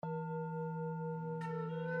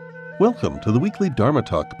Welcome to the weekly Dharma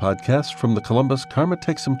Talk podcast from the Columbus Karma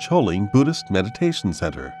Thegsum Choling Buddhist Meditation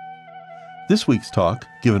Center. This week's talk,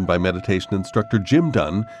 given by meditation instructor Jim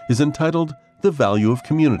Dunn, is entitled The Value of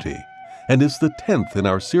Community, and is the 10th in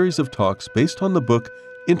our series of talks based on the book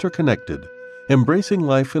Interconnected, Embracing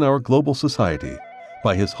Life in Our Global Society,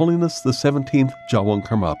 by His Holiness the 17th Jawang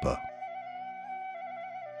Karmapa.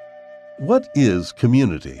 What is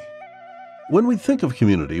community? When we think of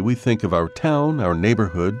community, we think of our town, our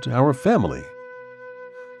neighborhood, our family.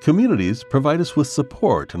 Communities provide us with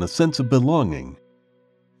support and a sense of belonging.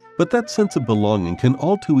 But that sense of belonging can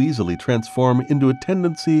all too easily transform into a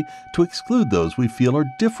tendency to exclude those we feel are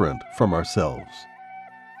different from ourselves.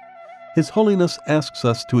 His Holiness asks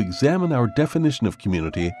us to examine our definition of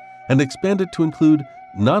community and expand it to include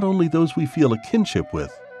not only those we feel a kinship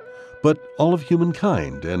with, but all of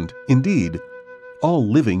humankind and, indeed, all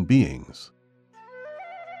living beings.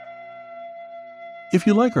 If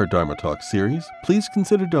you like our Dharma Talk series, please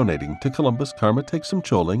consider donating to Columbus Karma Thegsum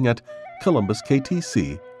Choling at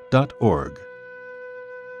columbusktc.org.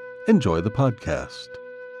 Enjoy the podcast.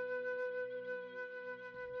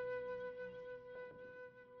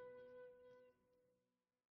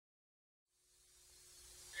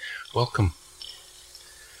 Welcome.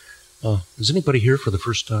 Is anybody here for the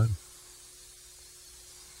first time?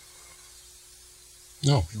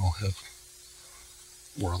 No, we all have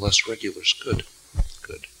more or less regulars. Good.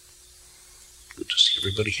 Good to see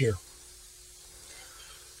everybody here.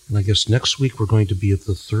 And I guess next week we're going to be at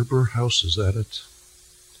the Thurber House. Is that it?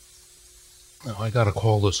 Now, I got a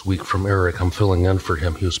call this week from Eric. I'm filling in for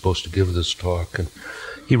him. He was supposed to give this talk, and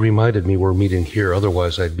he reminded me we're meeting here.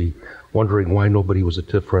 Otherwise, I'd be wondering why nobody was at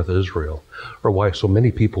Tiferet, Israel, or why so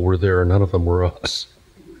many people were there and none of them were us.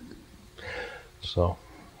 So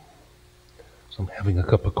I'm having a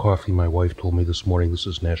cup of coffee. My wife told me this morning this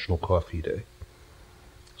is National Coffee Day.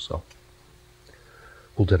 So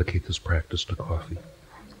we'll dedicate this practice to coffee.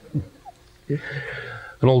 An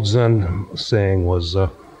old Zen saying was, for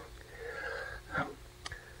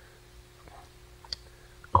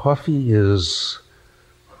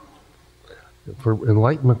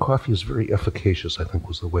enlightenment, coffee is very efficacious, I think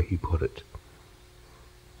was the way he put it.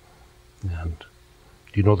 And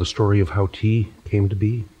do you know the story of how tea came to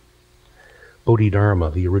be? Bodhidharma,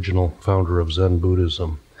 the original founder of Zen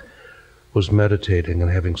Buddhism, was meditating and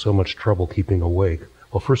having so much trouble keeping awake.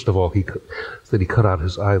 Well, first of all, he cut out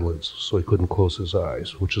his eyelids so he couldn't close his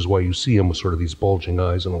eyes, which is why you see him with sort of these bulging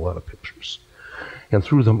eyes in a lot of pictures, and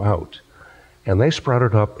threw them out. And they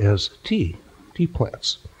sprouted up as tea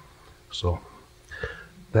plants. So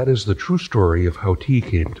that is the true story of how tea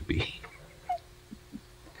came to be.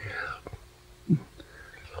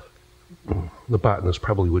 The botanist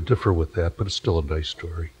probably would differ with that, but it's still a nice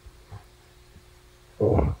story.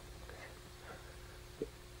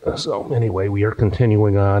 So anyway, we are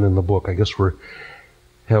continuing on in the book. I guess we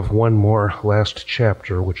have one more last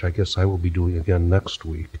chapter, which I guess I will be doing again next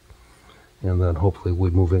week. And then hopefully we'll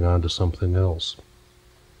be moving on to something else.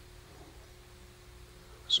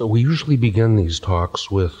 So we usually begin these talks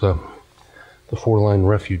with the four-line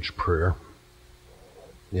refuge prayer.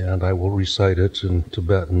 And I will recite it in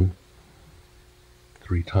Tibetan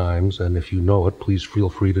 3 times. And if you know it, please feel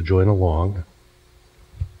free to join along.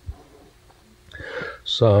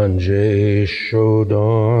 Sanjay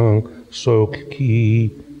Shodong Sok Ki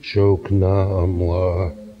Chok Nam La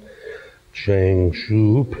Chang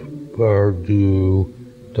Shup Bardu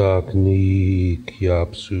Dak Ni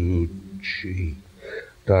Kyap Su Chi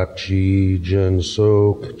Dak Chi Jen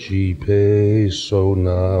Sok Chi Pe So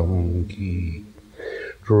Nam Ki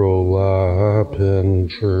Drola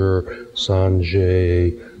Pencher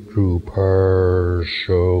Sanjay Drupar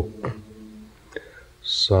Shok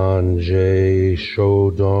Sanjay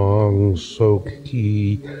Shodong Sok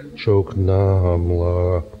Ki Chok Nam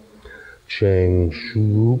La Chang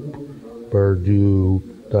Shup Bardu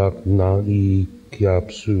Dak Nai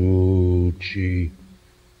Kyap Su Chi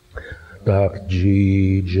Dak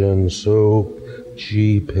Ji Jen Sok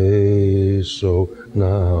Chi Pe So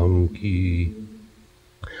Nam Ki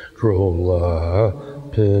Drola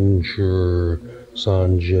Pincher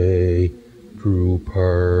Sanjay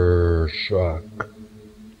Drupar Shak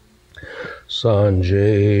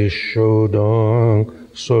Sanjay Shodong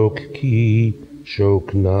Sok Ki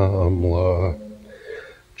Chok Nam La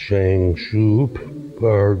Chang Shup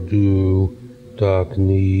Bardu Dak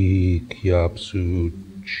Ni Kyap Su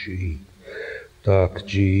Chi Dak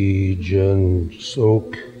Ji Jen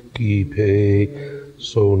Sok Ki Pe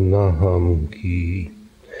So Nam Ki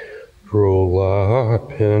Drola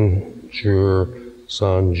Pincher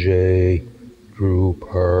Sanjay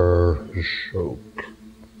Drupar Shok.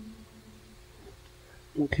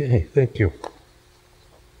 Okay, thank you.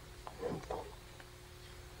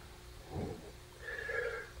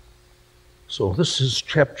 So this is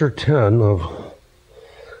chapter 10 of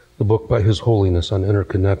the book by His Holiness on being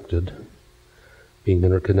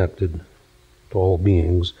interconnected to all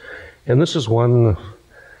beings. And this is one,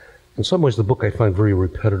 in some ways, the book I find very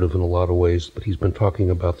repetitive in a lot of ways, but he's been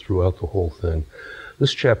talking about throughout the whole thing.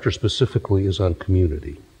 This chapter specifically is on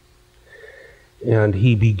community. And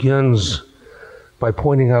he begins by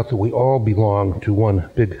pointing out that we all belong to one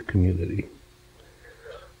big community,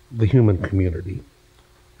 the human community.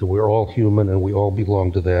 That we're all human and we all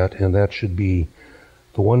belong to that, and that should be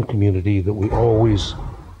the one community that we always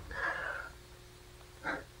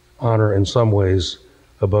honor in some ways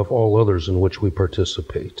above all others in which we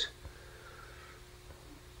participate.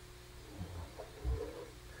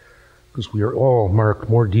 Because we are all marked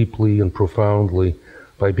more deeply and profoundly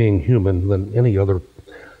by being human than any other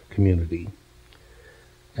community.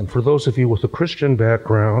 And for those of you with a Christian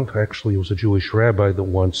background, actually it was a Jewish rabbi that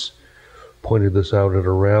once pointed this out at a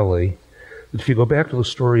rally, that if you go back to the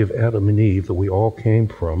story of Adam and Eve that we all came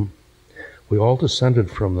from, we all descended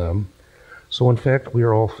from them, so in fact we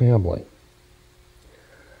are all family.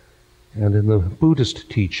 And in the Buddhist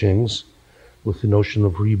teachings, with the notion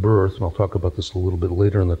of rebirth, and I'll talk about this a little bit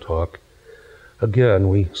later in the talk, again,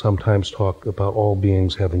 we sometimes talk about all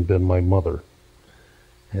beings having been my mother,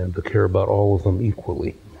 and to care about all of them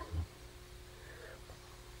equally.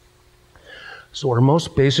 So our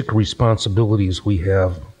most basic responsibilities we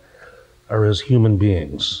have are as human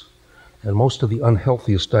beings, and most of the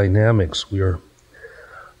unhealthiest dynamics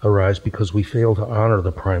arise because we fail to honor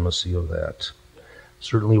the primacy of that.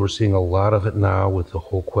 Certainly we're seeing a lot of it now with the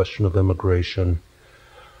whole question of immigration.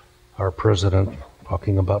 Our president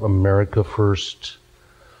talking about America first,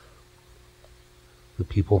 the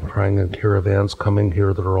people trying in caravans coming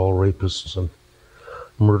here that are all rapists and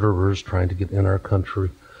murderers trying to get in our country.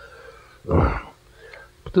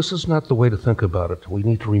 But this is not the way to think about it. We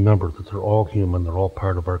need to remember that they're all human, they're all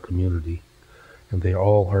part of our community, and they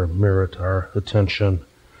all merit our attention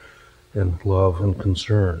and love and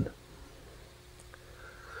concern.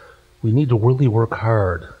 We need to really work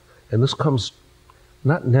hard, and this comes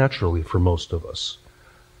not naturally for most of us.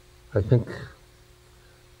 I think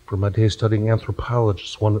for my days studying anthropology,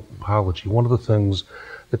 one of the things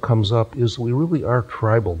that comes up is we really are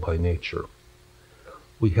tribal by nature.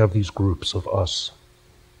 We have these groups of us,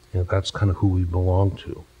 and that's kind of who we belong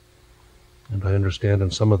to. And I understand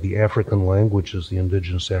in some of the African languages, the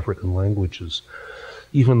indigenous African languages,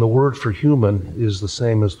 even the word for human is the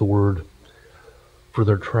same as the word for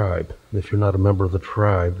their tribe. And if you're not a member of the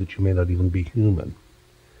tribe, that you may not even be human.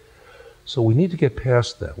 So we need to get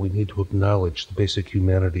past that. We need to acknowledge the basic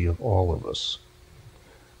humanity of all of us,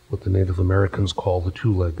 what the Native Americans call the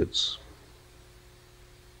two-leggeds.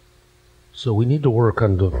 So we need to work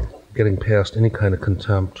on getting past any kind of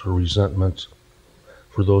contempt or resentment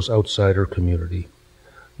for those outside our community.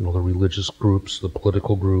 The religious groups, the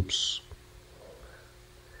political groups,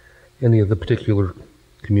 any of the particular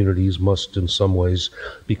communities must in some ways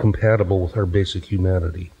be compatible with our basic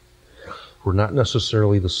humanity. We're not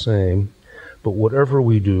necessarily the same, but whatever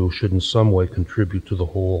we do should in some way contribute to the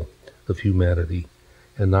whole of humanity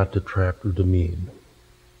and not detract or demean.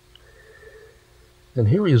 And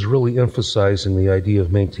here he is really emphasizing the idea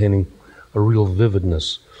of maintaining a real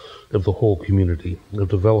vividness of the whole community, of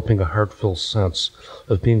developing a heartfelt sense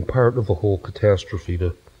of being part of the whole catastrophe,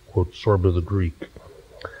 to quote Sorba the Greek.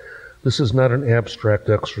 This is not an abstract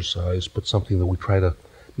exercise, but something that we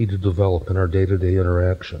need to develop in our day-to-day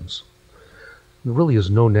interactions. There really is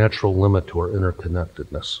no natural limit to our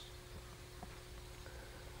interconnectedness.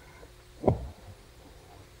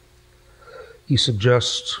 He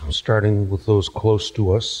suggests starting with those close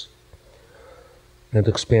to us and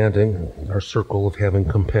expanding our circle of having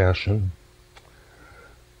compassion.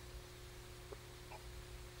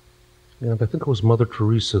 And I think it was Mother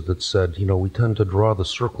Teresa that said, we tend to draw the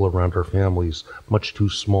circle around our families much too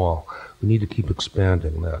small. We need to keep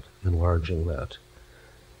expanding that, enlarging that.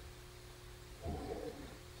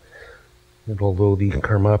 And although the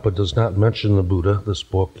Karmapa does not mention the Buddha, this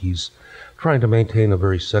book, he's trying to maintain a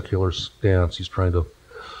very secular stance. He's trying to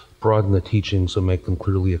broaden the teachings and make them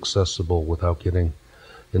clearly accessible without getting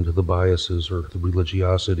into the biases or the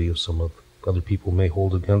religiosity of some of other people may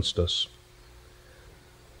hold against us.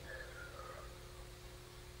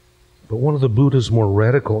 But one of the Buddha's more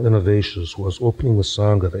radical innovations was opening the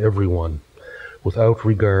Sangha to everyone without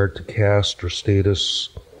regard to caste or status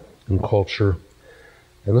and culture.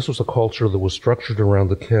 And this was a culture that was structured around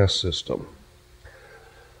the caste system.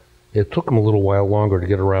 It took him a little while longer to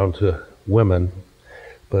get around to women,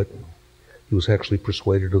 but He was actually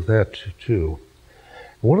persuaded of that too.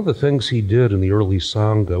 One of the things he did in the early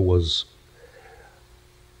Sangha was,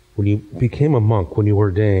 when you became a monk, when you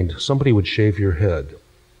ordained, somebody would shave your head.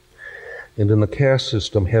 And in the caste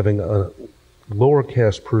system, having a lower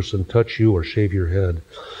caste person touch you or shave your head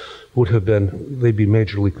they'd be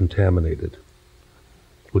majorly contaminated.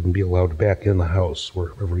 Wouldn't be allowed back in the house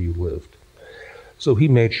wherever you lived. So he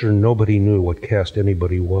made sure nobody knew what caste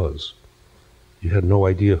anybody was. You had no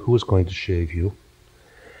idea who was going to shave you.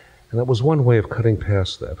 And that was one way of getting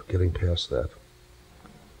past that.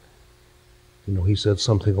 You know, he said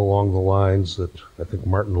something along the lines that I think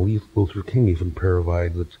Martin Luther King even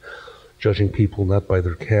parodied, that judging people not by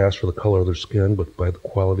their caste or the color of their skin, but by the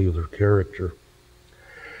quality of their character.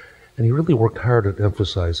 And he really worked hard at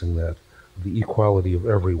emphasizing that, the equality of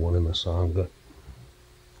everyone in the Sangha.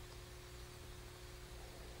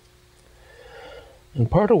 And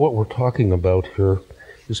part of what we're talking about here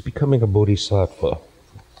is becoming a bodhisattva.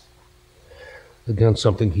 Again,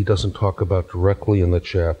 something he doesn't talk about directly in the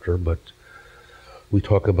chapter, but we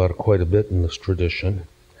talk about it quite a bit in this tradition.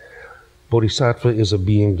 Bodhisattva is a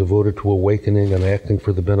being devoted to awakening and acting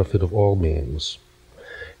for the benefit of all beings.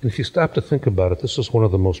 And if you stop to think about it, this is one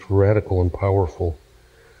of the most radical and powerful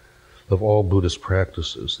of all Buddhist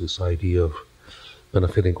practices, this idea of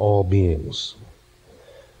benefiting all beings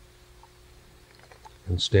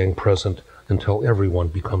and staying present until everyone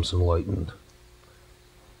becomes enlightened.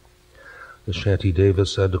 As Shantideva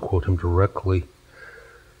said, to quote him directly,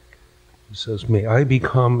 he says, "May I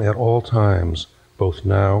become at all times, both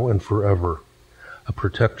now and forever, a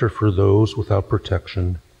protector for those without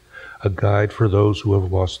protection, a guide for those who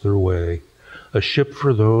have lost their way, a ship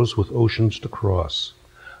for those with oceans to cross,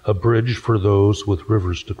 a bridge for those with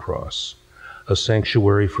rivers to cross, a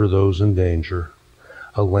sanctuary for those in danger,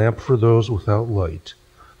 a lamp for those without light,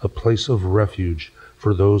 a place of refuge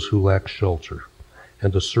for those who lack shelter,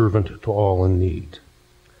 and a servant to all in need."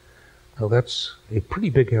 Now that's a pretty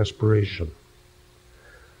big aspiration,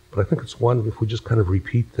 but I think it's one, if we just kind of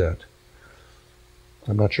repeat that.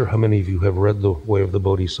 I'm not sure how many of you have read The Way of the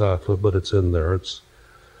Bodhisattva, but it's in there. It's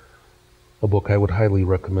a book I would highly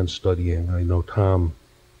recommend studying. I know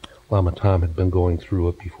Lama Tom had been going through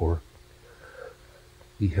it before.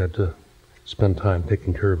 He had to spend time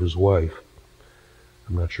taking care of his wife.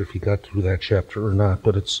 I'm not sure if he got through that chapter or not,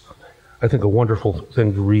 but it's, I think, a wonderful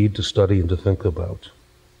thing to read, to study, and to think about.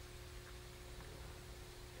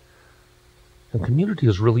 And community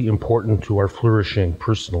is really important to our flourishing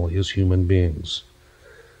personally as human beings.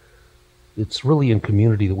 It's really in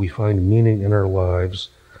community that we find meaning in our lives,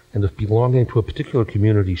 and if belonging to a particular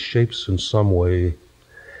community shapes in some way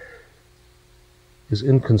is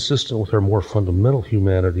inconsistent with our more fundamental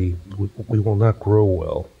humanity, we will not grow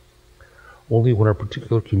well. Only when our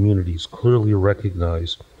particular communities clearly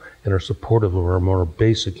recognize and are supportive of our more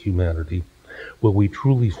basic humanity will we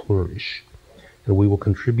truly flourish, and we will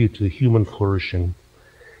contribute to human flourishing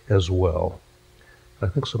as well. I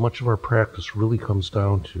think so much of our practice really comes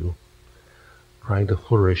down to trying to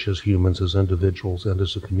flourish as humans, as individuals, and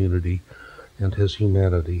as a community, and as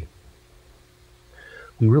humanity.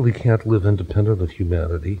 We really can't live independent of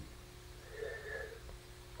humanity.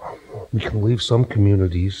 We can leave some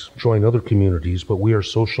communities, join other communities, but we are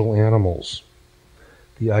social animals.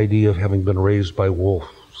 The idea of having been raised by wolves,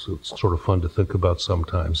 it's sort of fun to think about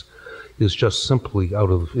sometimes, is just simply out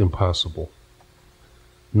of impossible.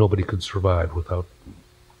 Nobody could survive without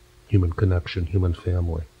human connection, human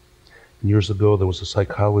family. And years ago, there was a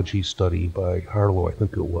psychology study by Harlow, I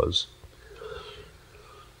think it was,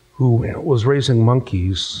 who was raising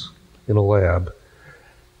monkeys in a lab,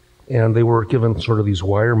 and they were given sort of these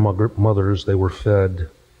wire mothers. They were fed,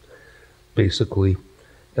 basically,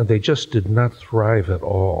 and they just did not thrive at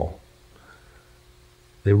all.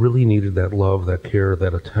 They really needed that love, that care,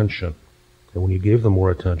 that attention. And when you gave them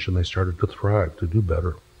more attention, they started to thrive, to do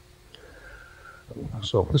better.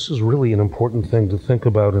 So this is really an important thing to think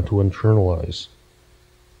about and to internalize.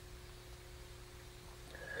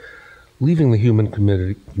 Leaving the human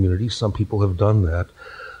community, some people have done that,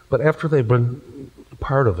 but after they've been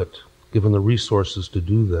part of it, given the resources to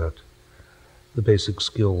do that, the basic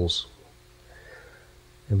skills.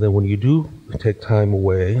 And then when you do take time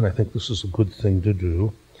away, and I think this is a good thing to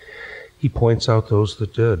do, he points out those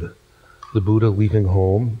that did. The Buddha leaving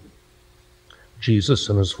home, Jesus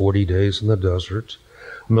in his 40 days in the desert,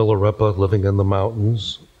 Milarepa living in the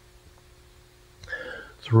mountains,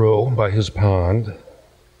 Thoreau by his pond,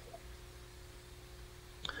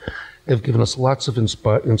 have given us lots of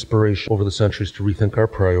inspiration over the centuries to rethink our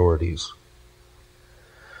priorities.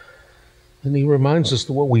 And he reminds us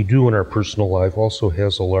that what we do in our personal life also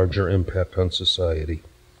has a larger impact on society.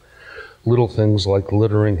 Little things like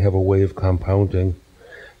littering have a way of compounding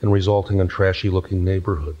and resulting in trashy-looking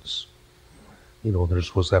neighborhoods. There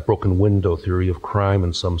was that broken window theory of crime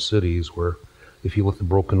in some cities where if you let the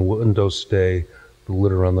broken windows stay, the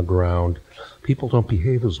litter on the ground, people don't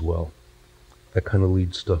behave as well. That kind of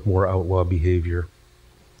leads to more outlaw behavior,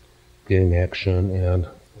 gang action, and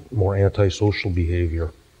more antisocial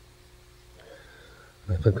behavior.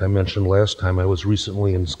 I think I mentioned last time I was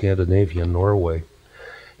recently in Scandinavia, Norway,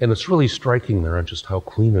 and it's really striking there on just how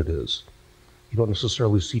clean it is. You don't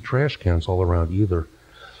necessarily see trash cans all around either,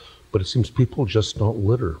 but it seems people just don't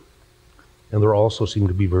litter. And they also seem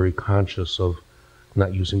to be very conscious of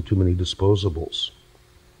not using too many disposables.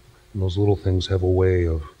 And those little things have a way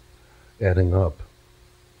of adding up.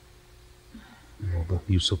 The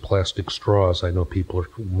use of plastic straws, I know people are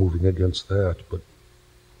moving against that, but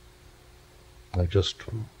I just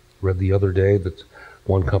read the other day that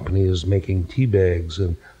one company is making tea bags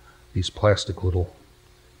in these plastic little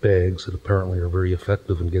bags that apparently are very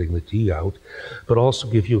effective in getting the tea out, but also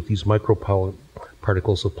give you these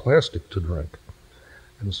microparticles of plastic to drink.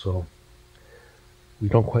 And so we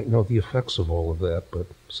don't quite know the effects of all of that, but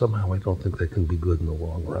somehow I don't think they can be good in the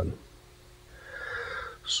long run.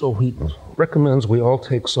 So he recommends we all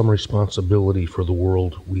take some responsibility for the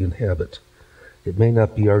world we inhabit. It may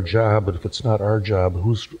not be our job, but if it's not our job,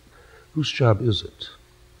 whose job is it?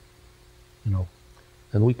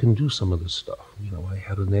 And we can do some of this stuff. I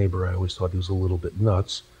had a neighbor, I always thought he was a little bit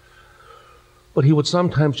nuts, but he would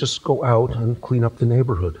sometimes just go out and clean up the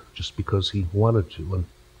neighborhood just because he wanted to. And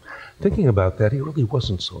thinking about that, he really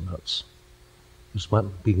wasn't so nuts. He was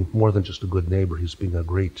being more than just a good neighbor. He was being a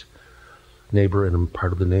great neighbor and a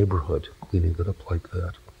part of the neighborhood, cleaning it up like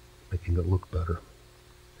that, making it look better.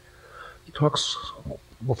 He talks,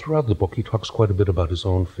 throughout the book, he talks quite a bit about his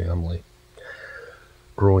own family.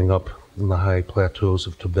 Growing up in the high plateaus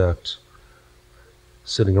of Tibet,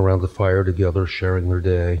 sitting around the fire together, sharing their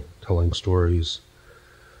day, telling stories.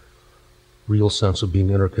 Real sense of being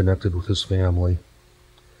interconnected with his family.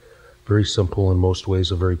 Very simple in most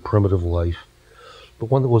ways, a very primitive life,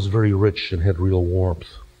 but one that was very rich and had real warmth.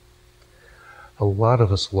 A lot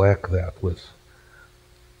of us lack that with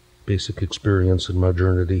basic experience in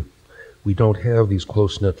modernity. We don't have these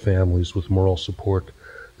close-knit families with moral support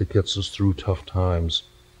that gets us through tough times.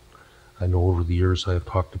 I know over the years I have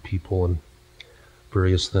talked to people and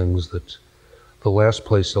various things that the last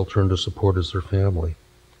place they'll turn to support is their family.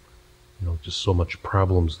 Just so much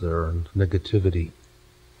problems there and negativity.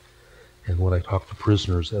 And when I talk to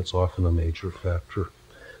prisoners, that's often a major factor,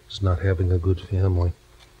 is not having a good family.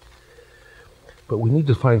 But we need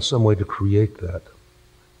to find some way to create that.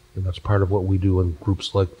 And that's part of what we do in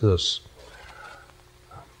groups like this.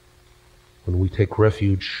 When we take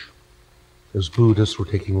refuge as Buddhists, we're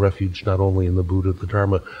taking refuge not only in the Buddha, the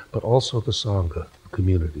Dharma, but also the Sangha, the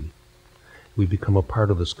community. We become a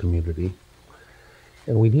part of this community.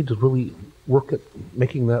 And we need to really work at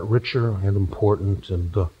making that richer and important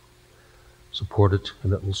and support it,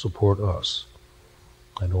 and it will support us.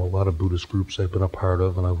 I know a lot of Buddhist groups I've been a part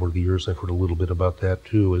of, and over the years I've heard a little bit about that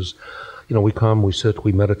too, is, we come, we sit,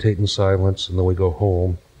 we meditate in silence, and then we go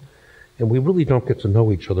home, and we really don't get to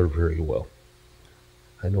know each other very well.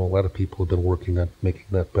 I know a lot of people have been working on making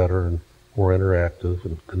that better and more interactive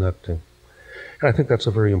and connecting. And I think that's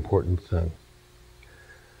a very important thing.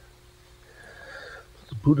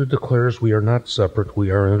 The Buddha declares we are not separate,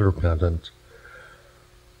 we are interdependent.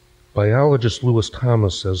 Biologist Lewis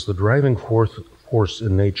Thomas says the driving force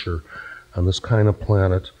in nature on this kind of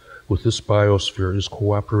planet with this biosphere is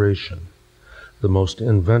cooperation, the most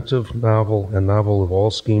inventive novel of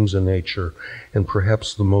all schemes in nature, and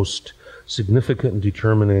perhaps the most significant in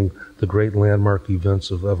determining the great landmark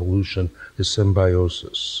events of evolution is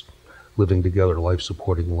symbiosis, living together, life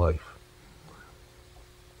supporting life.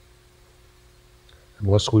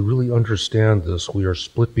 Unless we really understand this, we are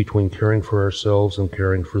split between caring for ourselves and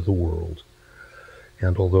caring for the world.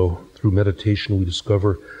 And although through meditation we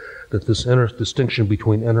discover that this inner distinction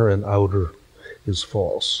between inner and outer is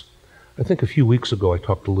false. I think a few weeks ago I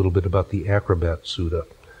talked a little bit about the Acrobat Sutta,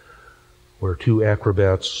 where two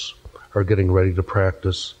acrobats are getting ready to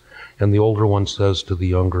practice, and the older one says to the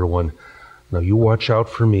younger one, "Now you watch out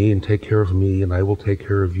for me and take care of me, and I will take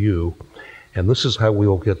care of you, and this is how we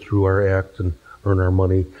will get through our act and earn our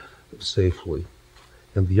money safely."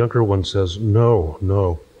 And the younger one says,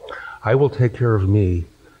 No, I will take care of me,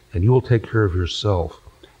 and you will take care of yourself,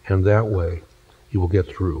 and that way you will get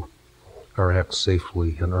through our act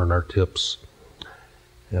safely and earn our tips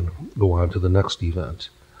and go on to the next event.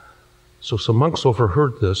 So some monks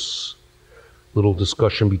overheard this little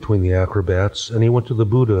discussion between the acrobats, and he went to the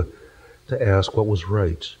Buddha to ask what was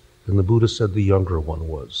right and the Buddha said the younger one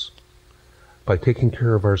was. By taking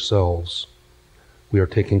care of ourselves, we are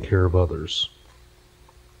taking care of others.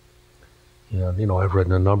 And, I've read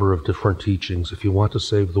in a number of different teachings, if you want to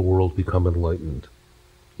save the world, become enlightened.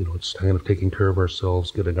 It's kind of taking care of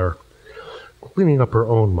ourselves, cleaning up our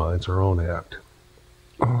own minds, our own act.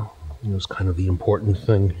 It's kind of the important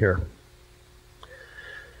thing here.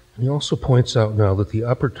 And he also points out now that the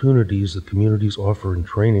opportunities that communities offer in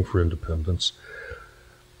training for independence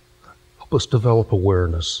help us develop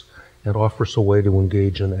awareness and offer us a way to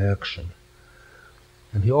engage in action.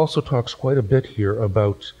 And he also talks quite a bit here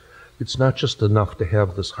about it's not just enough to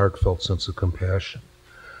have this heartfelt sense of compassion.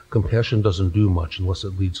 Compassion doesn't do much unless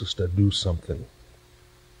it leads us to do something,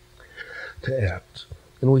 to act.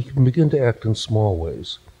 And we can begin to act in small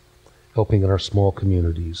ways, helping in our small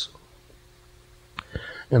communities.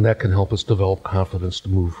 And that can help us develop confidence to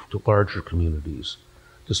move to larger communities,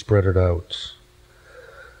 to spread it out.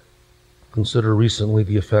 Consider recently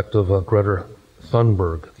the effect of Greta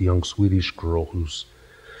Thunberg, the young Swedish girl who's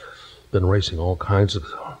been raising all kinds of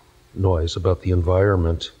noise about the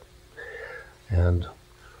environment and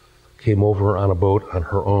came over on a boat on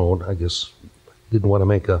her own. I guess didn't want to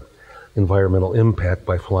make an environmental impact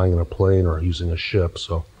by flying in a plane or using a ship,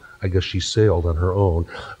 so I guess she sailed on her own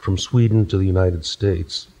from Sweden to the United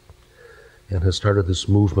States and has started this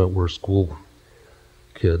movement where school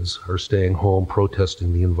kids are staying home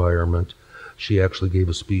protesting the environment. She actually gave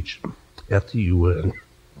a speech at the UN.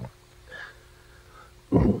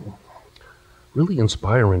 Really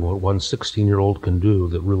inspiring what one 16-year-old can do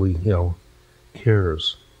that really,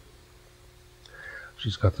 cares.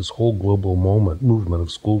 She's got this whole global movement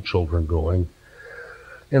of school children going.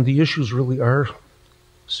 And the issues really are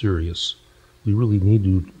serious. We really need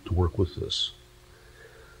to work with this.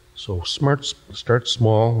 So start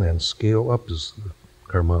small and scale up, as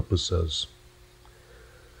Karmapa says.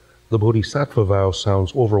 The Bodhisattva vow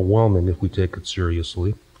sounds overwhelming if we take it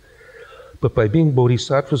seriously. But by being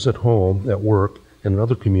bodhisattvas at home, at work, and in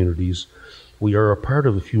other communities, we are a part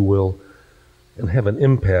of, if you will, and have an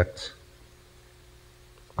impact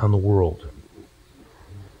on the world.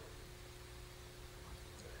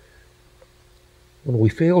 When we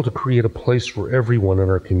fail to create a place for everyone in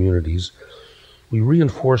our communities, we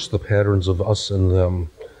reinforce the patterns of us and them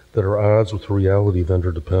that are at odds with the reality of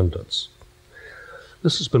interdependence.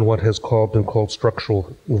 This has been what has been called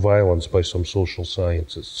structural violence by some social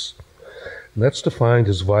scientists. And that's defined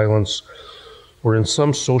as violence wherein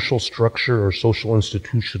some social structure or social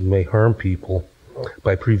institution may harm people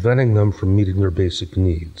by preventing them from meeting their basic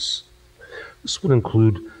needs. This would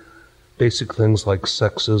include basic things like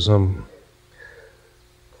sexism,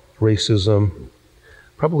 racism,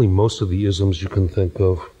 probably most of the isms you can think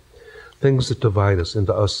of, things that divide us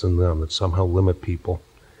into us and them, that somehow limit people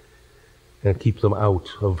and keep them out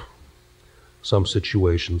of some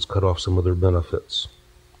situations, cut off some of their benefits.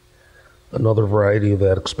 Another variety of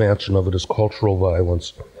that expansion of it is cultural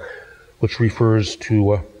violence, which refers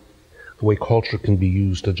to the way culture can be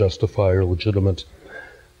used to justify or legitimatize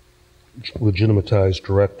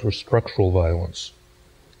direct or structural violence.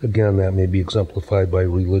 Again, that may be exemplified by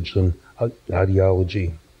religion,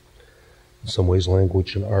 ideology, in some ways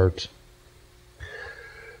language and art.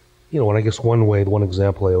 And I guess one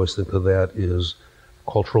example I always think of that is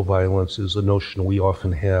cultural violence is a notion we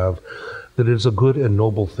often have that it is a good and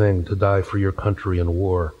noble thing to die for your country in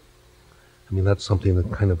war. That's something that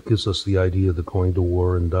kind of gives us the idea that going to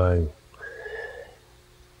war and dying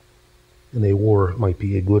in a war might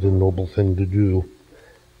be a good and noble thing to do.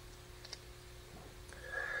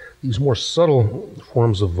 These more subtle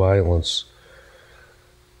forms of violence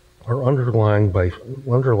are underlined by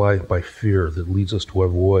fear that leads us to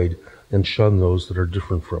avoid and shun those that are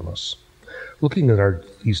different from us. Looking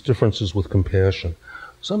at these differences with compassion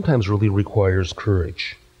sometimes really requires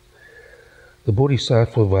courage. The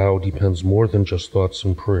Bodhisattva vow depends more than just thoughts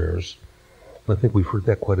and prayers. I think we've heard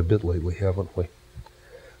that quite a bit lately, haven't we?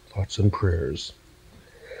 Thoughts and prayers.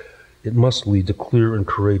 It must lead to clear and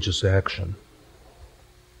courageous action.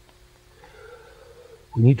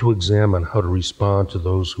 We need to examine how to respond to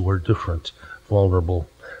those who are different, vulnerable,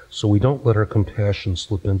 so we don't let our compassion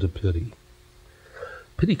slip into pity.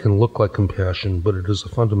 Pity can look like compassion, but it is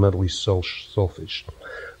fundamentally selfish,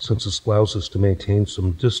 since it allows us to maintain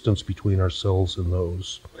some distance between ourselves and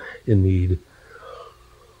those in need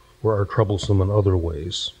or are troublesome in other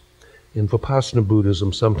ways. In Vipassana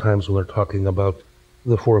Buddhism, sometimes when they're talking about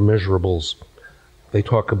the four immeasurables, they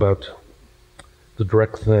talk about the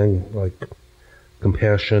direct thing, like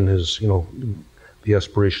compassion is, the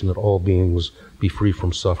aspiration that all beings be free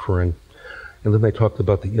from suffering. And then they talked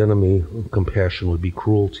about the enemy of compassion would be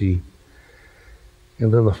cruelty.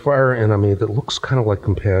 And then the far enemy that looks kind of like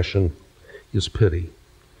compassion is pity.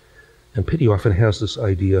 And pity often has this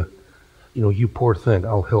idea, you poor thing,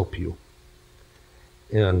 I'll help you.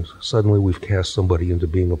 And suddenly we've cast somebody into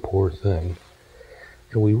being a poor thing.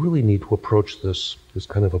 And we really need to approach this as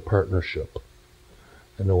kind of a partnership.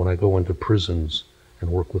 I know when I go into prisons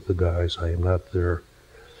and work with the guys, I am not there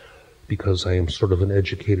because I am sort of an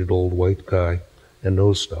educated old white guy and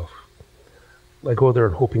knows stuff. I go there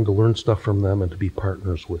hoping to learn stuff from them and to be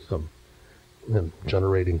partners with them and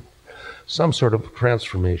generating some sort of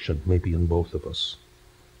transformation, maybe in both of us.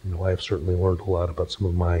 I have certainly learned a lot about some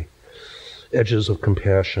of my edges of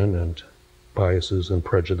compassion and biases and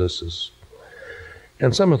prejudices.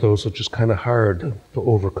 And some of those are just kind of hard to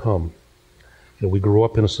overcome. We grow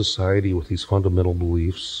up in a society with these fundamental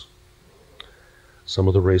beliefs. Some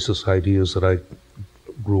of the racist ideas that I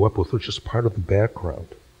grew up with were just part of the background.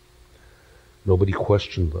 Nobody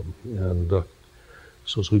questioned them. And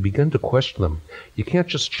so as we begin to question them, you can't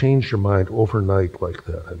just change your mind overnight like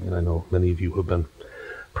that. I know many of you have been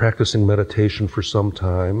practicing meditation for some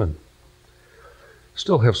time and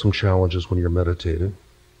still have some challenges when you're meditating.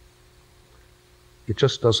 It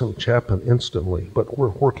just doesn't happen instantly, but we're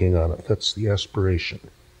working on it. That's the aspiration.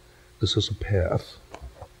 This is a path.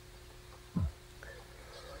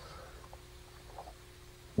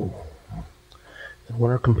 And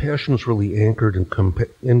when our compassion is really anchored in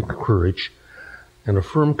courage and a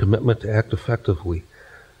firm commitment to act effectively,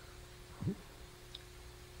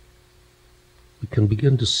 we can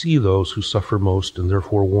begin to see those who suffer most and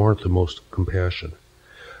therefore warrant the most compassion.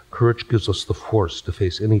 Courage gives us the force to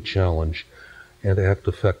face any challenge and act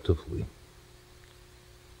effectively.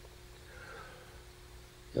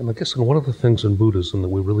 And I guess one of the things in Buddhism that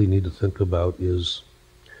we really need to think about is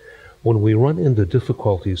when we run into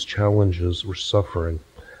difficulties, challenges, or suffering,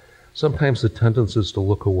 sometimes the tendency is to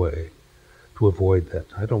look away, to avoid that.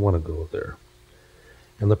 I don't want to go there.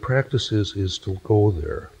 And the practice is to go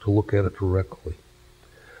there, to look at it directly.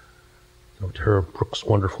 Tara Brooks'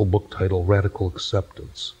 wonderful book title, Radical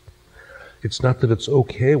Acceptance. It's not that it's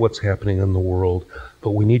okay what's happening in the world, but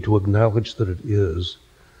we need to acknowledge that it is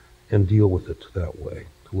and deal with it that way,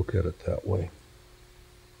 to look at it that way.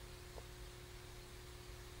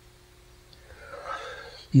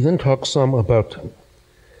 He then talks some about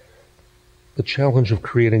the challenge of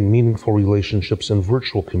creating meaningful relationships in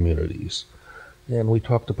virtual communities. And we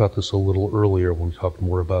talked about this a little earlier when we talked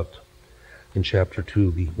more about, in Chapter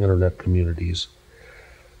 2, the internet communities.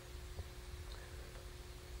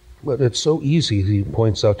 But it's so easy, he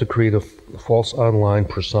points out, to create false online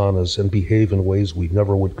personas and behave in ways we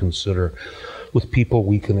never would consider with people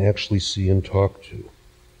we can actually see and talk to.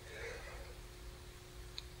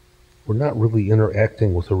 We're not really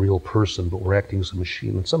interacting with a real person, but we're acting as a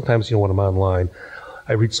machine. And sometimes, when I'm online,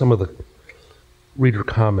 I read some of the reader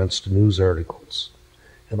comments to news articles,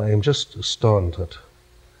 and I am just stunned at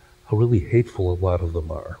how really hateful a lot of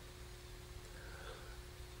them are.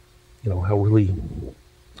 How really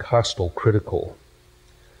hostile, critical.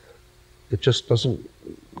 It just doesn't,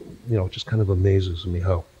 it just kind of amazes me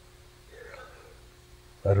how,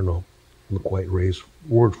 I don't know, the quite raised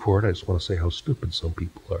word for it. I just want to say how stupid some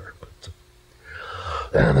people are. But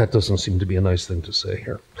that doesn't seem to be a nice thing to say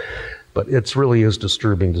here. But it really is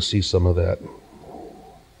disturbing to see some of that.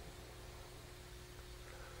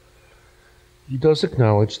 He does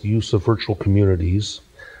acknowledge the use of virtual communities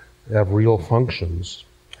have real functions.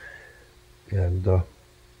 And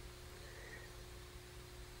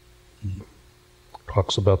he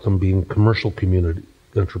talks about them being commercial community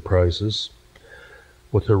enterprises.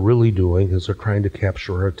 What they're really doing is they're trying to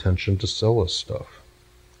capture our attention to sell us stuff.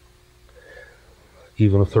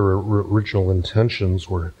 Even if their original intentions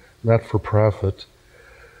were not for profit,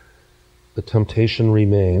 the temptation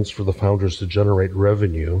remains for the founders to generate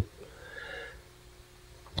revenue.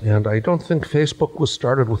 And I don't think Facebook was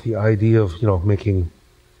started with the idea of, making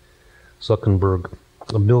Zuckerberg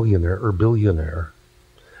a millionaire or billionaire.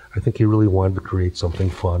 I think he really wanted to create something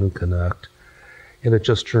fun and connect. And it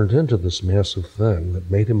just turned into this massive thing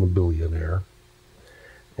that made him a billionaire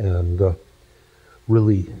and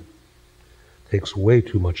really takes way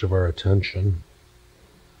too much of our attention,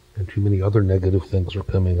 and too many other negative things are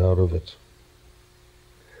coming out of it.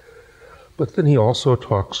 But then he also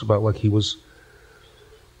talks about like he was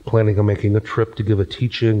planning on making a trip to give a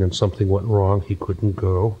teaching and something went wrong, he couldn't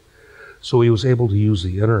go. So he was able to use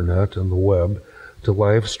the internet and the web to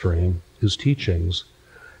live stream his teachings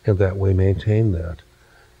and that way maintain that.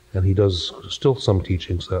 And he does still some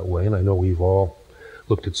teachings that way, and I know we've all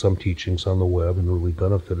looked at some teachings on the web and really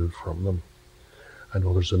benefited from them. I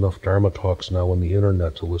know there's enough Dharma talks now on the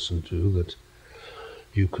internet to listen to that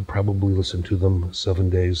you could probably listen to them 7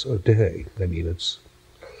 days a day. I mean, it's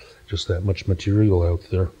just that much material out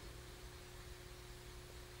there.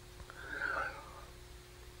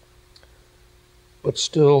 But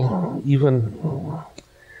still, even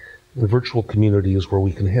in virtual communities where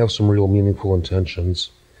we can have some real meaningful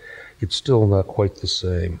intentions, it's still not quite the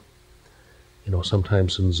same. You know,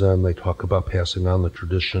 sometimes in Zen they talk about passing on the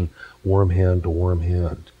tradition warm hand to warm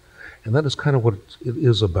hand. And that is kind of what it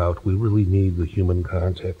is about. We really need the human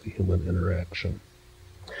contact, the human interaction.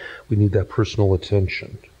 We need that personal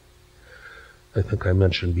attention. I think I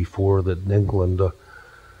mentioned before that in England,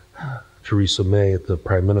 Theresa May, the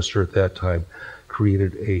Prime Minister at that time,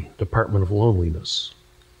 created a Department of Loneliness,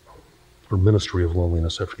 or Ministry of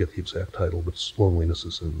Loneliness. I forget the exact title, but loneliness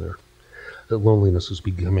is in there. That loneliness is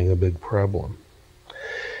becoming a big problem.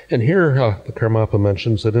 And here, the Karmapa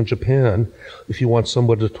mentions that in Japan, if you want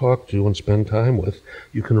somebody to talk to and spend time with,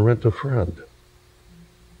 you can rent a friend.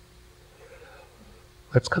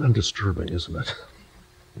 That's kind of disturbing, isn't it?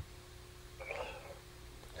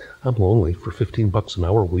 I'm lonely. For $15 an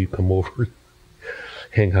hour, will you come over and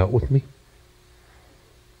hang out with me?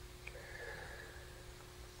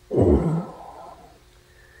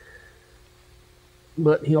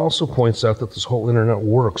 But he also points out that this whole internet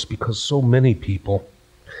works because so many people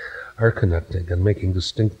are connecting and making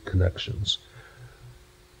distinct connections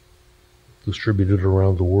distributed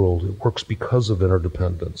around the world. It works because of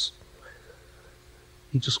interdependence.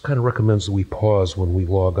 He just kind of recommends that we pause when we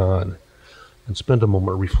log on and spend a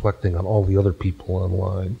moment reflecting on all the other people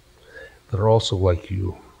online that are also like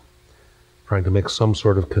you, trying to make some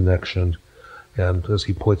sort of connection, and as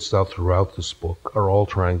he points out throughout this book, are all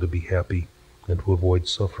trying to be happy and to avoid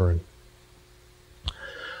suffering.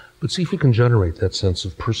 But see if you can generate that sense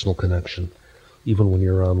of personal connection even when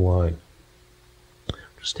you're online.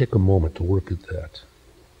 Just take a moment to work at that.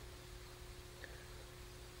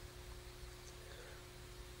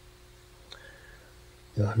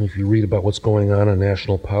 And if you read about what's going on in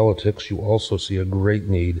national politics, you also see a great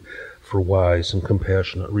need for wise and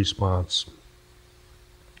compassionate response.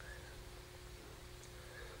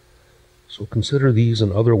 So consider these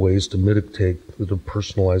and other ways to mitigate the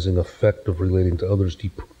depersonalizing effect of relating to others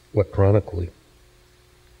electronically.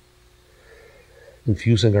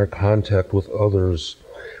 Infusing our contact with others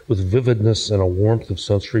with vividness and a warmth of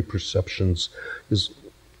sensory perceptions is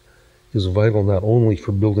vital not only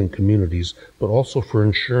for building communities, but also for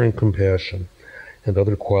ensuring compassion and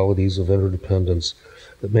other qualities of interdependence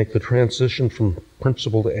that make the transition from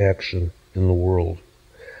principle to action in the world.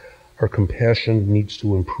 Our compassion needs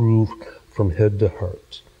to improve from head to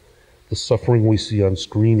heart. The suffering we see on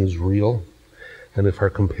screen is real, and if our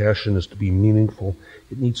compassion is to be meaningful,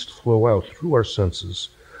 it needs to flow out through our senses,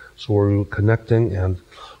 so we're connecting and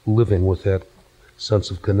living with that sense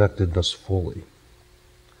of connectedness fully.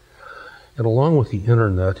 And along with the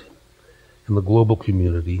internet and the global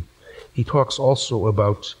community, he talks also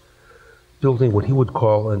about building what he would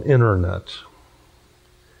call an internet,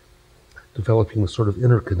 developing the sort of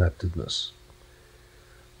interconnectedness.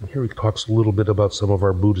 And here he talks a little bit about some of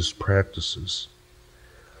our Buddhist practices.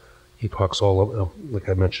 He talks like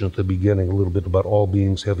I mentioned at the beginning, a little bit about all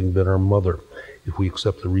beings having been our mother, if we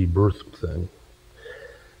accept the rebirth thing.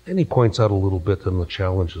 And he points out a little bit on the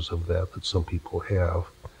challenges of that some people have.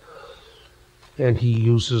 And he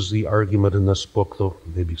uses the argument in this book, though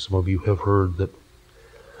maybe some of you have heard, that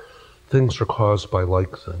things are caused by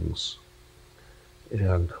like things.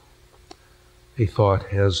 And a thought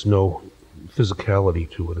has no physicality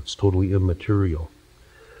to it. It's totally immaterial.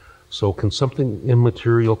 So can something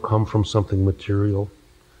immaterial come from something material?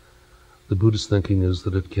 The Buddhist thinking is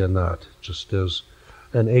that it cannot, just as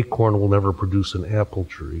an acorn will never produce an apple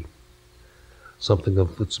tree. Something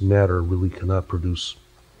of its matter really cannot produce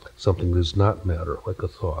something that is not matter, like a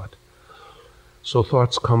thought. So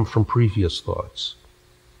thoughts come from previous thoughts.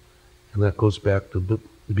 And that goes back to the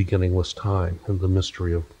beginningless time and the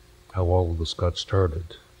mystery of how all of this got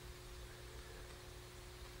started.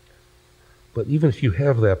 But even if you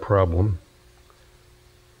have that problem,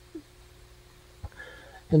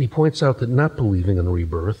 and he points out that not believing in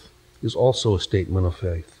rebirth is also a statement of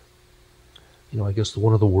faith. You know, I guess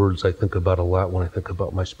one of the words I think about a lot when I think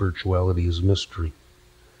about my spirituality is mystery.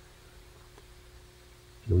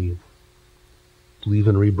 You know, you believe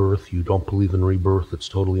in rebirth, you don't believe in rebirth, it's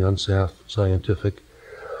totally unscientific.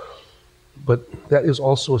 But that is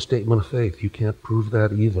also a statement of faith. You can't prove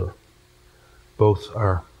that either. Both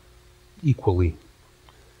are equally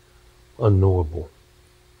unknowable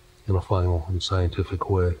in a final and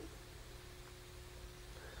scientific way.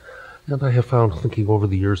 And I have found, thinking over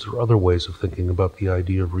the years, there are other ways of thinking about the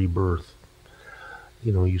idea of rebirth.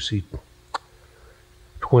 You know, you see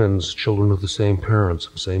twins, children of the same parents,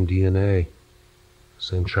 same DNA,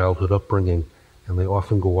 same childhood upbringing, and they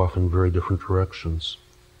often go off in very different directions.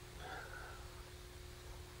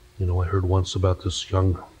 I heard once about this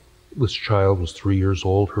child was 3 years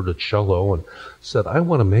old, heard a cello, and said, I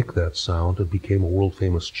want to make that sound, and became a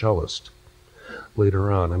world-famous cellist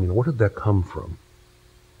later on. Where did that come from?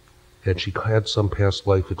 Had she had some past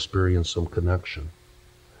life experience, some connection?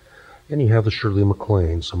 And you have the Shirley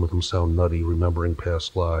MacLaine. Some of them sound nutty, remembering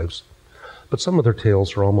past lives. But some of their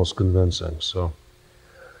tales are almost convincing, so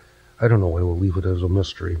I don't know, I will leave it as a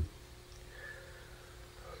mystery.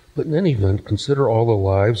 But in any event, consider all the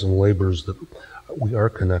lives and labors that we are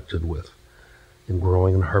connected with in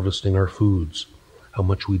growing and harvesting our foods, how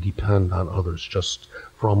much we depend on others just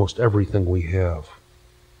for almost everything we have.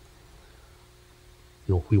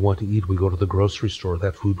 If we want to eat, we go to the grocery store.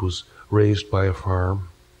 That food was raised by a farm,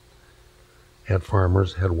 had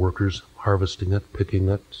farmers, had workers harvesting it, picking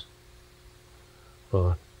it.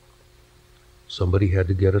 Somebody had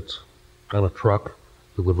to get it on a truck,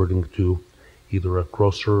 delivered to either a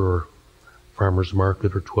grocer or farmer's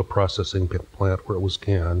market or to a processing plant where it was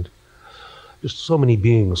canned. Just so many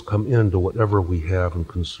beings come into whatever we have and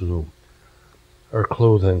consume. Our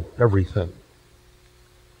clothing, everything.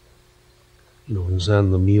 In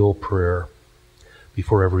Zen, the meal prayer,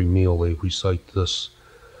 before every meal they recite this: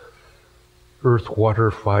 earth, water,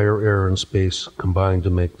 fire, air, and space combined to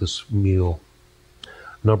make this meal.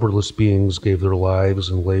 Numberless beings gave their lives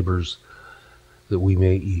and labors that we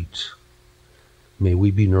may eat. May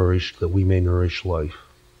we be nourished that we may nourish life.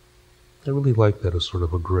 I really like that as sort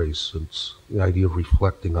of a grace. It's the idea of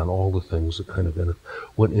reflecting on all the things that kind of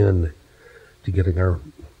went in to getting our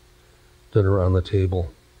dinner on the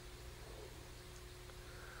table.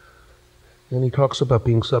 And he talks about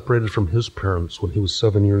being separated from his parents when he was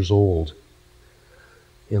 7 years old.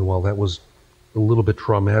 And while that was a little bit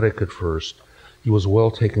traumatic at first, he was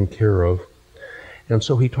well taken care of. And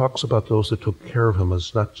so he talks about those that took care of him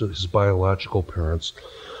as not just his biological parents,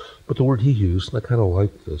 but the word he used, and I kind of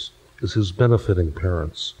like this, is his benefiting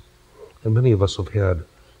parents. And many of us have had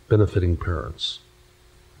benefiting parents.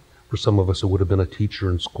 For some of us, it would have been a teacher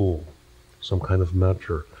in school, some kind of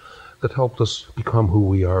mentor that helped us become who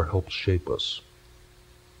we are, helped shape us.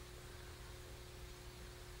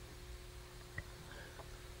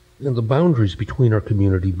 And the boundaries between our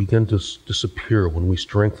community begin to disappear when we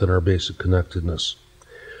strengthen our basic connectedness.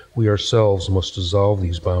 We ourselves must dissolve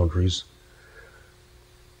these boundaries.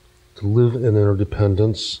 To live in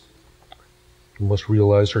interdependence, we must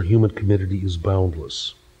realize our human community is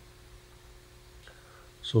boundless.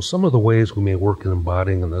 So some of the ways we may work in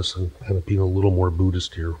embodying this and kind of being a little more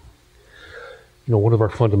Buddhist here. One of our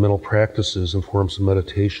fundamental practices and forms of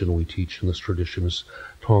meditation we teach in this tradition is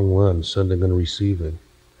Tonglen, sending and receiving.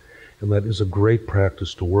 And that is a great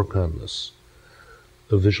practice to work on this,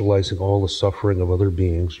 of visualizing all the suffering of other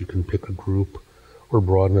beings. You can pick a group or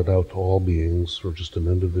broaden it out to all beings or just an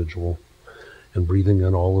individual, and breathing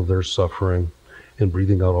in all of their suffering and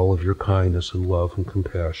breathing out all of your kindness and love and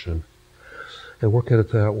compassion. And work at it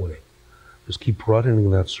that way. Just keep broadening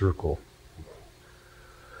that circle.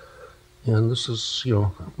 And this is,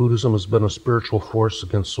 Buddhism has been a spiritual force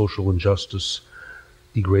against social injustice,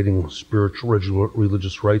 degrading spiritual,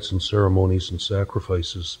 religious rites and ceremonies and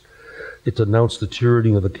sacrifices. It denounced the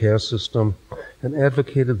tyranny of the caste system and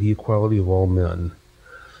advocated the equality of all men.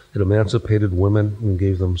 It emancipated women and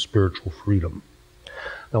gave them spiritual freedom.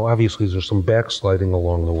 Now, obviously, there's some backsliding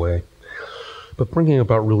along the way, but bringing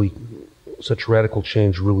about really such radical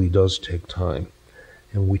change really does take time.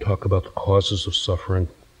 And we talk about the causes of suffering.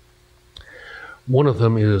 One of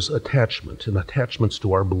them is attachment, and attachments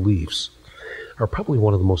to our beliefs are probably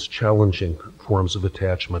one of the most challenging forms of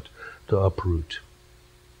attachment to uproot.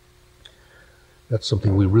 That's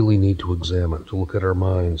something we really need to examine, to look at our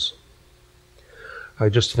minds. I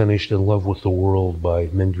just finished In Love with the World by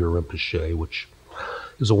Mingyur Rinpoche, which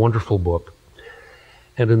is a wonderful book.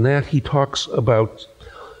 And in that he talks about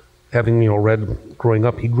having, read, growing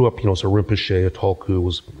up, he grew up, as a Rinpoche, a Tulku,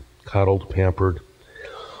 was coddled, pampered,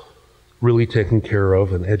 really taken care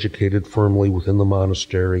of and educated firmly within the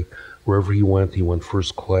monastery. Wherever he went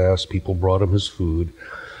first class. People brought him his food.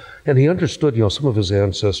 And he understood, some of his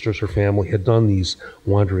ancestors or family had done these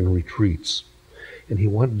wandering retreats. And he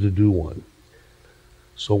wanted to do one.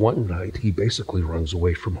 So one night, he basically runs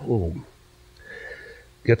away from home.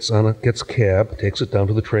 Gets a cab, takes it down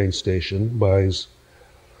to the train station, buys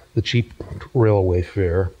the cheap railway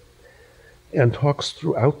fare, and talks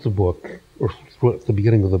throughout the book, or at the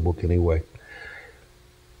beginning of the book anyway,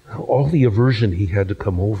 all the aversion he had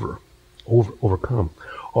to overcome,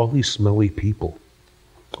 all these smelly people,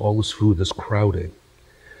 all this food, this crowding,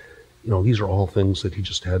 These are all things that he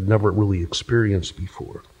just had never really experienced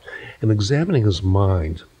before. And examining his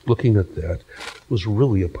mind, looking at that, was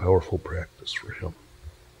really a powerful practice for him.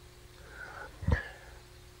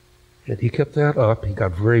 And he kept that up. He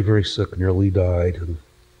got very, very sick, nearly died, and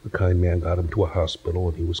the kind man got him to a hospital,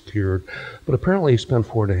 and he was cured. But apparently he spent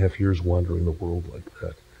 4.5 years wandering the world like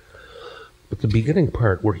that. But the beginning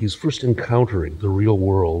part, where he's first encountering the real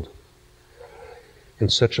world in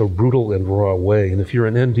such a brutal and raw way, and if you're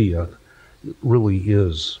in India, it really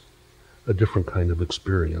is a different kind of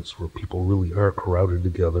experience where people really are crowded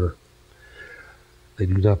together. They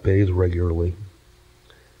do not bathe regularly.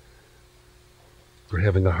 They're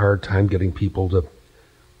having a hard time getting people to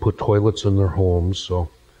put toilets in their homes, so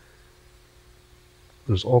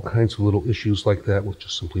there's all kinds of little issues like that with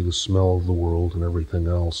just simply the smell of the world and everything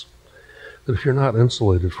else. That if you're not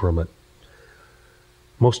insulated from it,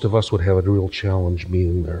 most of us would have a real challenge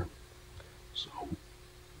being there.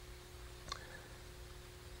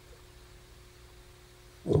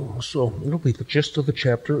 So really the gist of the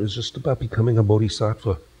chapter is just about becoming a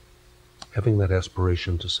bodhisattva, having that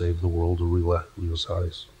aspiration to save the world, to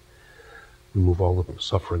realize, remove all the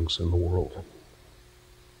sufferings in the world.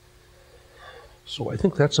 So I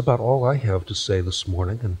think that's about all I have to say this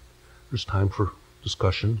morning, and there's time for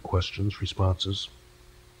discussion, questions, responses,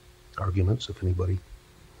 arguments, if anybody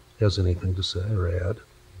has anything to say or add.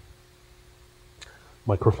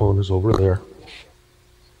 Microphone is over there.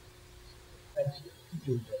 Thanks for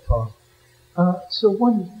doing that talk. So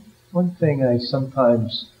one thing I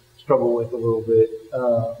sometimes struggle with a little bit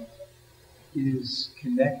is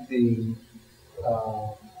connecting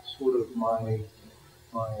sort of my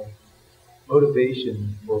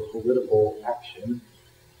motivation for political action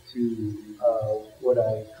to what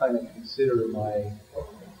I kind of consider the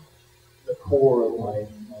core of my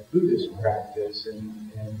Buddhist practice,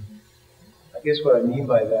 and I guess what I mean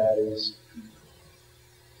by that is,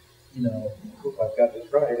 I hope I've got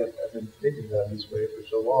this right. I've been thinking about it this way for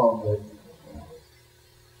so long, but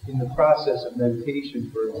in the process of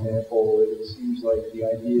meditation, for example, it seems like the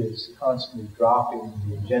idea is constantly dropping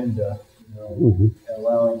the agenda, and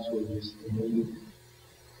allowing sort of this innate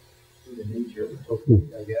nature,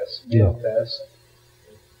 I guess, manifest.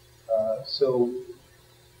 So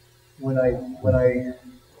when I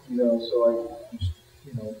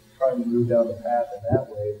trying to move down the path in that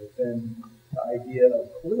way, but then the idea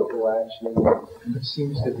of political action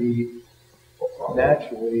seems to be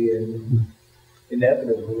naturally and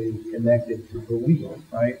inevitably connected to belief,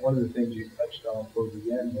 right? One of the things you touched on towards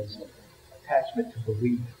the end was attachment to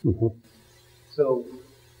belief. So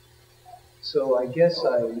I guess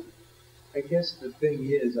the thing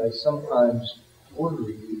is, I sometimes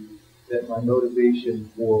worry that my motivation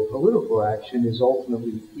for political action is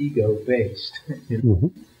ultimately ego-based.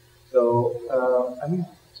 So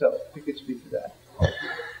if you could speak to that.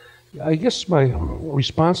 I guess my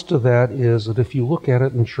response to that is that if you look at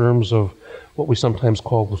it in terms of what we sometimes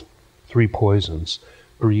call the three poisons,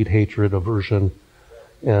 greed, hatred, aversion,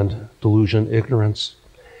 and delusion, ignorance,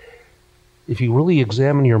 if you really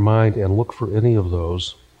examine your mind and look for any of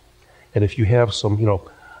those, and if you have some,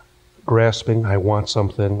 grasping, I want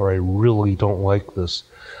something, or I really don't like this,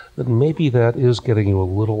 then maybe that is getting you a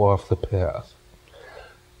little off the path.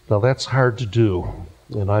 Now that's hard to do,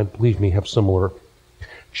 and I, believe me, have similar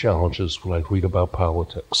challenges when I read about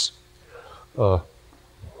politics. I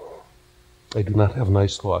do not have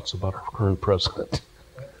nice thoughts about our current president,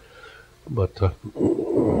 but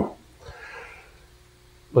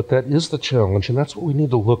that is the challenge, and that's what we need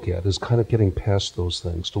to look at, is kind of getting past those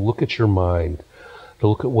things, to look at your mind, to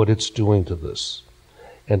look at what it's doing to this,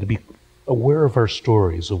 and to be aware of our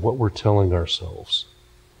stories, of what we're telling ourselves.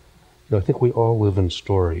 I think we all live in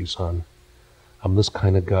stories on, I'm this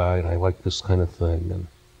kind of guy, and I like this kind of thing, and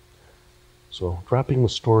so dropping the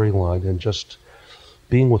storyline and just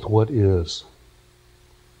being with what is,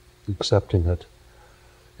 accepting it,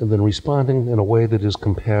 and then responding in a way that is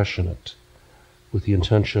compassionate, with the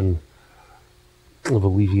intention of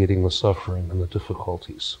alleviating the suffering and the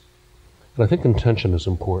difficulties. And I think intention is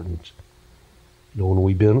important. When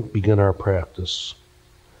we begin our practice,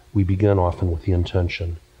 we begin often with the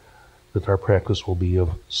intention that our practice will be of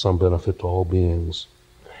some benefit to all beings.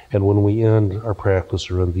 And when we end our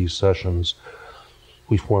practice or in these sessions,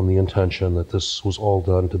 we form the intention that this was all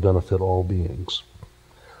done to benefit all beings.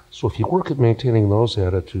 So if you work at maintaining those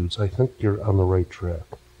attitudes, I think you're on the right track.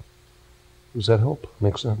 Does that help?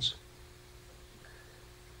 Make sense?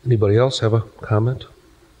 Anybody else have a comment?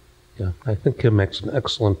 Yeah, I think Kim makes an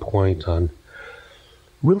excellent point on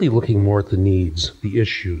really looking more at the needs, the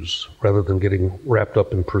issues, rather than getting wrapped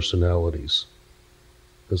up in personalities.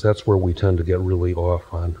 Because that's where we tend to get really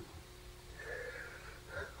off on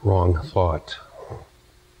wrong thought.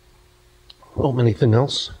 Oh, anything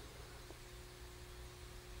else?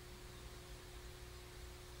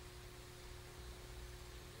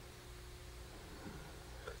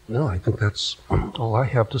 No, I think that's all I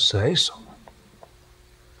have to say, so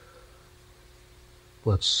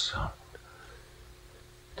let's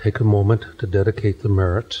take a moment to dedicate the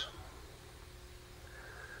merit.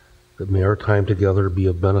 That may our time together be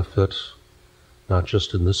of benefit, not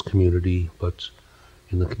just in this community, but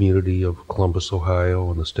in the community of Columbus,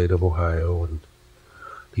 Ohio, and the state of Ohio, and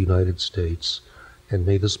the United States. And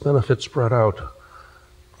may this benefit spread out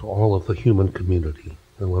to all of the human community.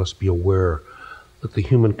 And let us be aware that the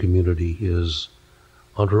human community is,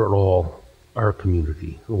 under it all, our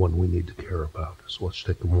community, the one we need to care about. So let's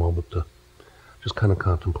take a moment to just kind of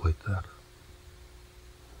contemplate that.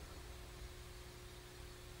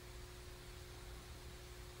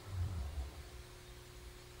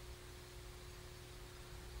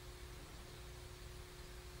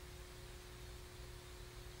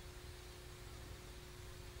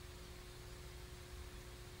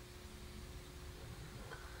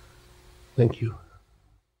 Thank you.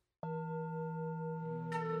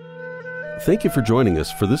 Thank you for joining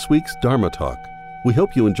us for this week's Dharma Talk. We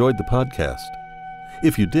hope you enjoyed the podcast.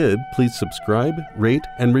 If you did, please subscribe, rate,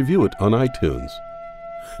 and review it on iTunes.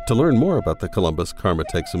 To learn more about the Columbus Karma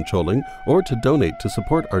Thegsum Choling or to donate to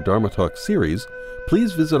support our Dharma Talk series,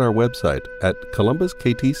 please visit our website at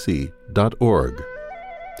columbusktc.org.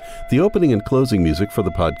 The opening and closing music for the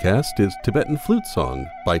podcast is Tibetan Flute Song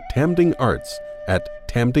by Tamding Arts at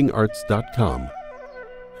tamdingarts.com.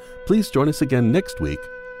 Please join us again next week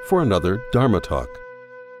for another Dharma Talk.